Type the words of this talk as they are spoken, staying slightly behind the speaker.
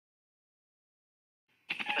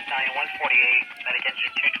248, medic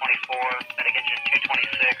engine 224, medic engine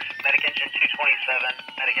 226, medic engine 227,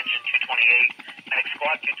 medic engine 228, medic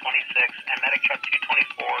squad 226, and medic truck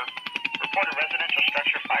 224 reported residential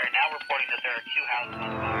structure fire. Now reporting that there are 2 houses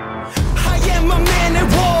on fire. I am a man at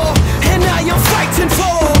war, and I am fighting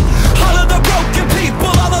for all of the broken people,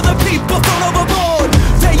 all of the people thrown overboard.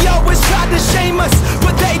 They always try to shame us,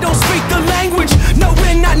 but they don't speak the language. No,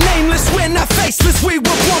 we're not nameless, we're not faceless, we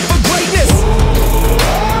were born for greatness.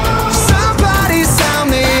 Somebody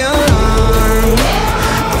sound the alarm.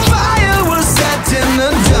 Fire was set in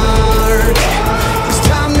the dark. It's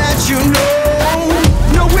time that you know.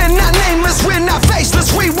 No, we're not nameless, we're not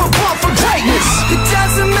faceless, we were born for greatness. It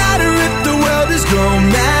doesn't matter if the world is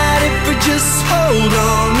grown mad, if we just hold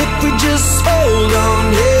on, if we just hold on,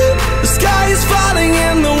 yeah. The sky is falling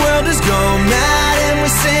and the world is gone mad, and we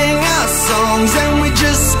sing our songs and we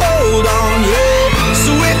just hold on, yeah.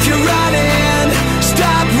 So if you're running,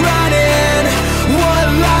 stop running.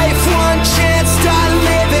 One life, one chance, start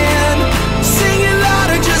living. Sing it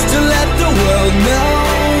louder just to let the world know.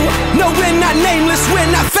 No, we're not nameless,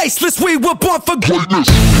 we're not faceless, we were born for greatness.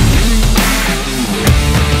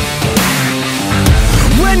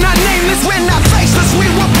 We're not nameless, we're not faceless, we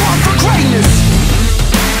were born for greatness.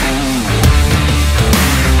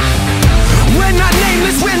 We're not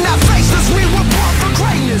nameless, we're not faceless, we were born for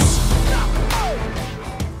greatness.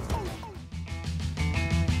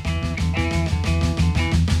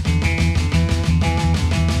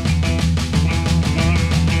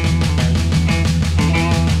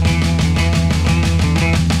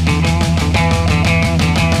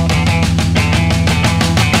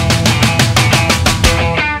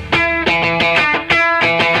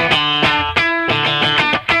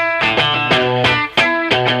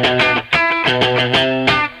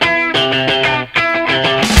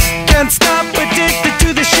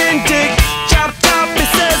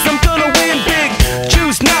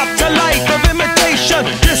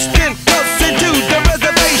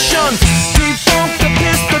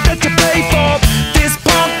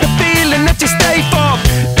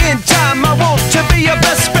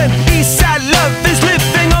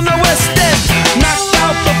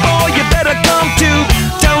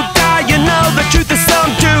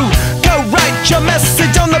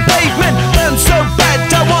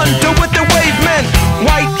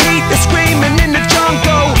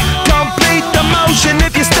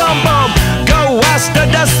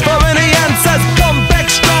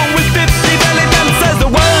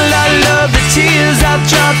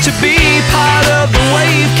 To be part of the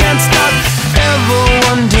wave, can't stop. Ever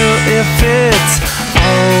wonder if it's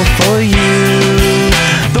all for you?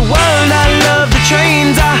 The world I love, the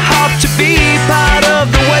trains I hop. To be part of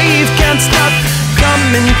the wave, can't stop. Come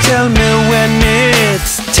and tell me when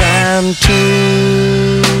it's time to.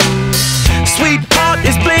 Sweetheart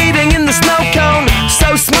is bleeding in the snow cone.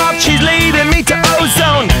 So smart, she's leading me to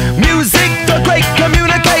ozone. Music, the great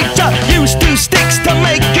communicator. Used 2 sticks to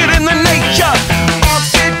make it in the nature.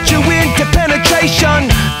 Into penetration,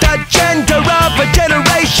 the gender of a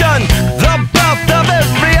generation, the birth of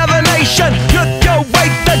every other nation. Look your way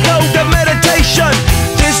to go to meditation.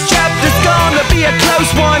 This chapter's gonna be a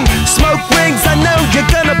close one. Smoke rings, I know you're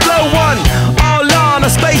gonna blow one. All on a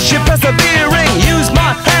spaceship persevering. Use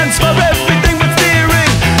my hands for everything but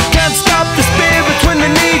steering. Can't stop the spirits when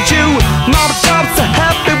they need you. Mob tops are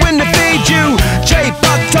happy when they feed you.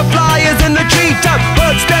 J-butterflies in the treetop.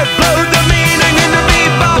 Birds that blow the meaning in the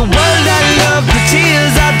bebop. The world I love, the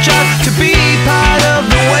tears I drop. To be part of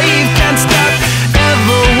the wave, can't stop.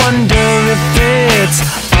 Ever wonder if it's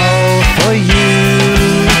all for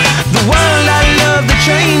you? The world I love, the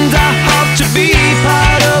trains I hop. To be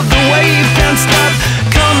part of the wave, can't stop.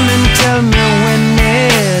 Come and tell me when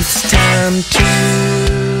it's time to.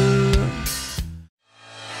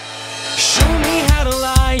 Show me how to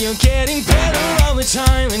lie, you're getting better all the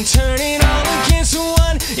time. And turning all against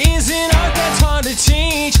one is an art that's hard to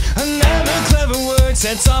teach. Another clever word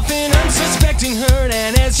sets off an unsuspecting herd.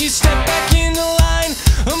 And as you step back in the line,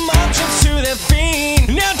 a mob jumps to their feet.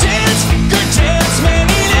 Now dance, good dance, man,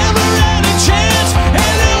 he never had a chance.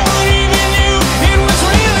 And no one even knew it was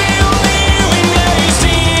really only you. And now you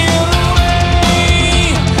steal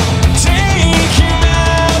away. Take him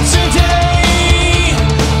out today.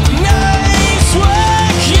 Nice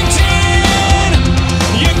work you did.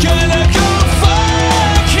 You're gonna go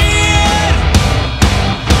far, kid.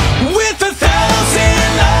 With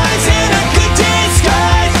 1,000 eyes and a good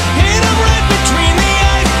disguise. Hit 'em right between the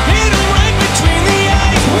eyes. Hit 'em right between the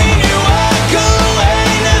eyes. When you walk away.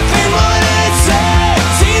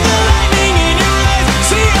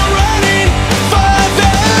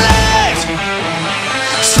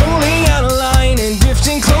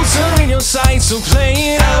 so play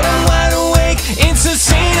it out. I'm wide awake, it's a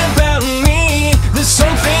scene about me. There's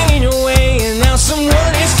something in your way, and now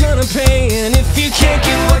someone is gonna pay. And if you can't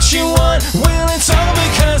get what you want, well, it's all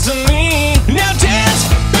because of me. Now dance,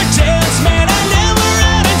 but dance, man, I never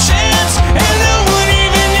had a chance, and no one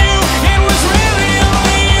even knew it was really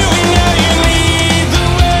only you. And now you lead the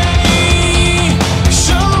way,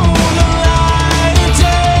 show the light of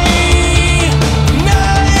day.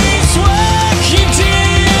 Nice work you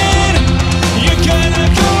did, you gotta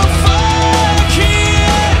go fuck it.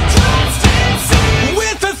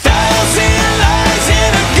 With 1,000 lies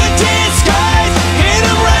in a good disguise, hit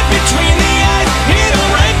 'em right between the eyes, hit 'em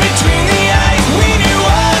right between the eyes. When you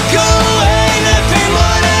walk away, nothing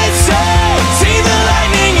more to say. See the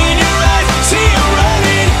lightning in your eyes, see you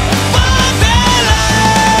running for that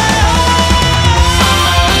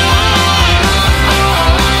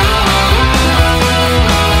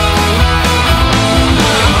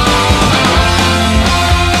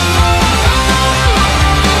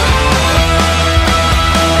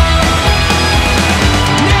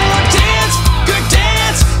Now dance, good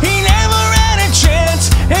dance, he never had a chance,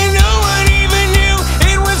 and no one even knew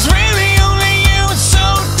it was really only you. So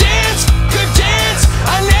dance, good dance,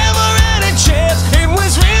 I never had a chance, it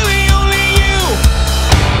was really only you.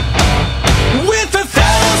 With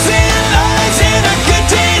 1,000 lies in a good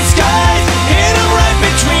disguise, hit 'em right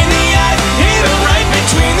between the eyes, hit 'em right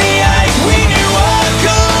between the eyes. When you walk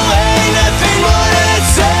away, nothing more to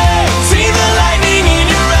say. See the lightning in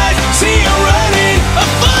your eyes, see you running a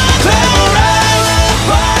fun. Clever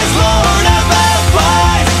alibis, Lord of our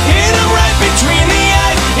flies, hit 'em right between the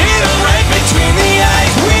eyes, hit 'em right between the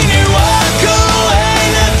eyes. When you walk away,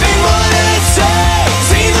 nothing more to say.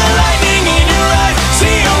 See the lightning in your eyes,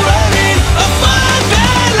 see you running a fun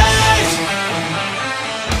bad life.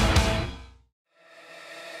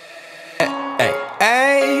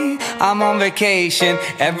 Hey, I'm on vacation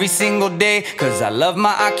every single day, cause I love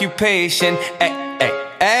my occupation.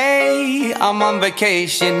 Hey, I'm on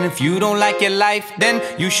vacation. If you don't like your life, then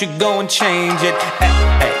you should go and change it.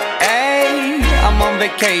 Hey, I'm on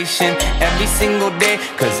vacation every single day,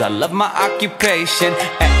 cause I love my occupation.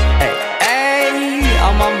 Hey,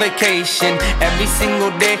 I'm on vacation every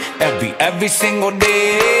single day, every single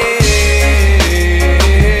day.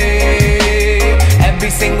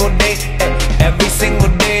 Every single day, every single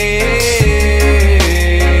day.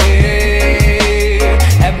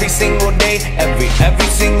 Every single day, every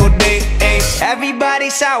single day. Everybody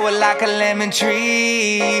sour like a lemon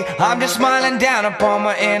tree. I'm just smiling down upon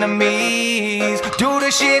my enemies. Do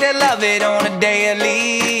the shit and love it on a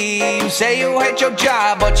daily. You say you hate your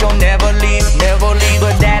job, but you'll never leave, never leave.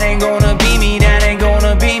 But that ain't gonna be me, that ain't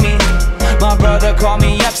gonna be me. My brother called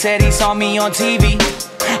me up, said he saw me on TV.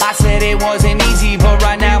 I said it wasn't easy, but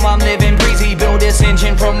right now I'm living breezy. Build this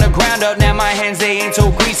engine from the ground up, now my hands, they ain't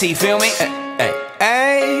so greasy, feel me?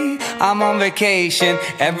 Hey, I'm on vacation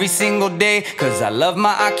every single day, cause I love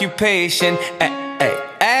my occupation.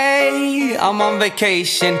 Hey, I'm on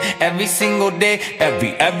vacation every single day,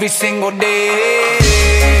 every single day.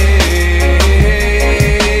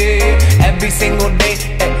 Every single day,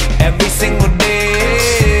 every single day.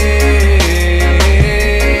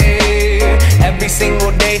 Every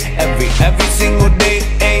single day, every single day.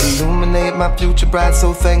 Illuminate my future bright,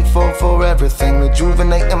 so thankful for everything.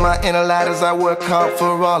 Rejuvenating my inner light as I work hard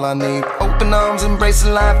for all I need. Open arms,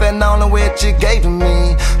 embracing life and all of which you gave to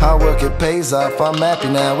me. Hard work, it pays off, I'm happy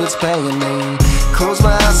now, it's paying me. Close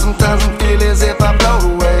my eyes sometimes and feel as if I float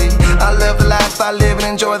away. I love the life I live and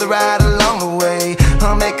enjoy the ride along the way.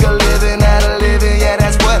 I'll make a living out of living, yeah,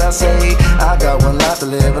 that's what I say. I got one life to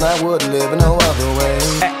live and I wouldn't live in no other way.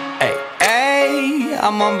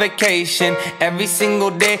 I'm on vacation every single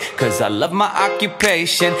day, cause I love my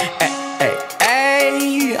occupation.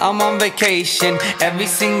 Hey, I'm on vacation every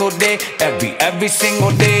single day, every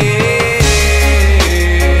single day.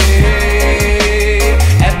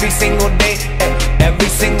 Every single day, every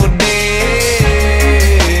single day.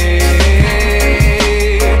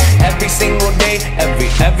 Every single day, every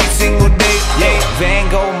single day. Yeah, Van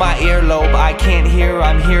Gogh, my earlobe, I can't hear,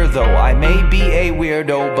 I'm here though. I may be a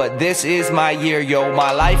weirdo, but this is my year, yo.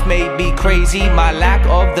 My life may be crazy, my lack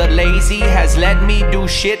of the lazy has let me do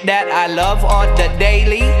shit that I love on the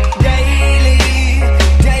daily. Daily,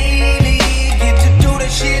 daily, get to do the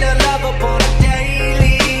shit I love upon a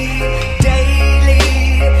daily. Daily,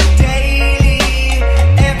 daily,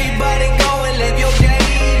 everybody go and live your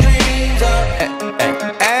daydreams up.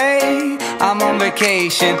 Hey, I'm on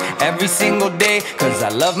vacation every single day, cause I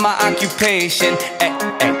love my occupation.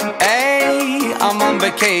 Hey, I'm on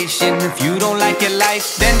vacation. If you don't like your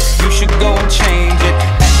life, then you should go and change it.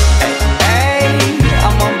 Hey,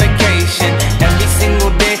 I'm on vacation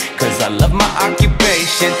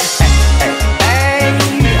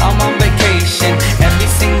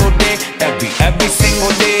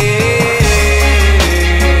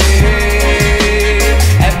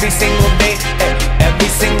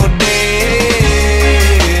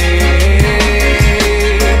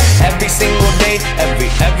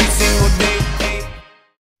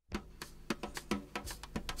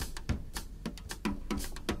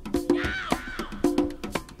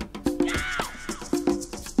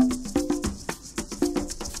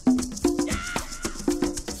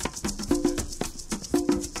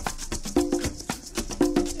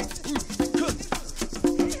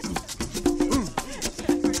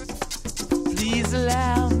Please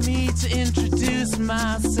allow me to introduce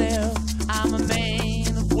myself. I'm a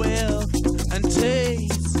man of wealth and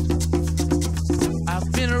taste.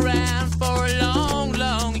 I've been around for a long,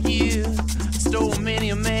 long year. Stole many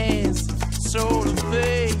a man's soul of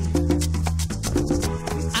faith.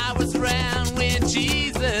 I was around when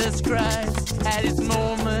Jesus Christ had his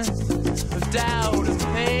moment of doubt and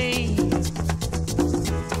pain.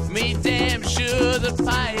 Made damn sure the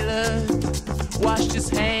pilot washed his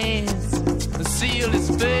hands and sealed his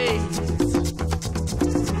face.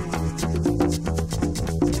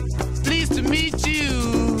 Pleased to meet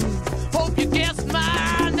you, hope you guessed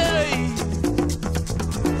my name.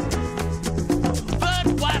 But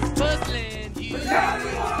what's puzzling you is the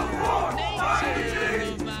nature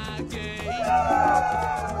of my game.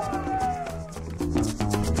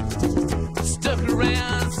 Stuck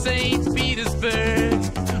around St. Petersburg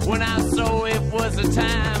when I saw it was a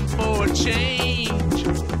time for a change.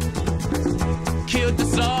 Killed the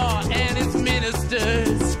Tsar and his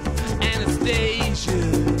ministers. Anastasia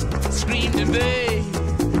screamed in vain.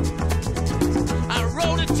 I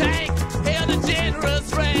rode a tank, held a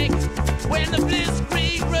generous rank when the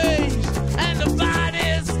blitzkrieg raged and the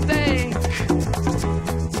bodies stank.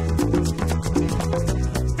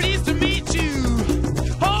 Pleased to meet you,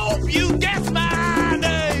 hope you guess my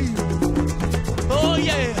name. Oh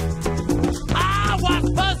yeah, I was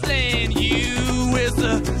puzzling you with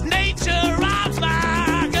the nature of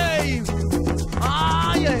my game.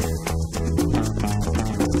 Oh yeah,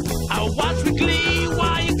 I watched with glee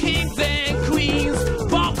while your kings and queens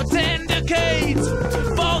fought for 10 decades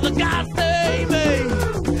for the gods they made.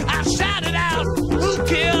 I shouted out, who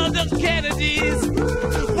killed the Kennedys?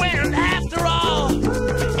 When after all,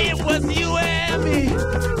 it was you and me.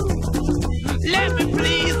 Let me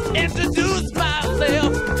please introduce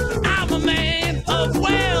myself. I'm a man of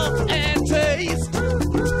wealth and taste.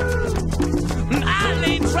 I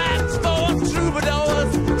lay traps for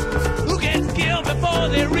troubadours who get killed before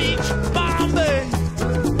they reach Bombay.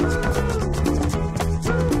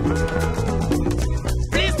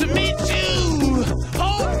 Pleased to meet you,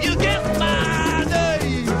 hope you get my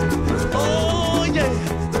name. Oh yeah,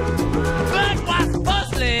 but what's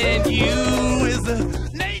puzzling you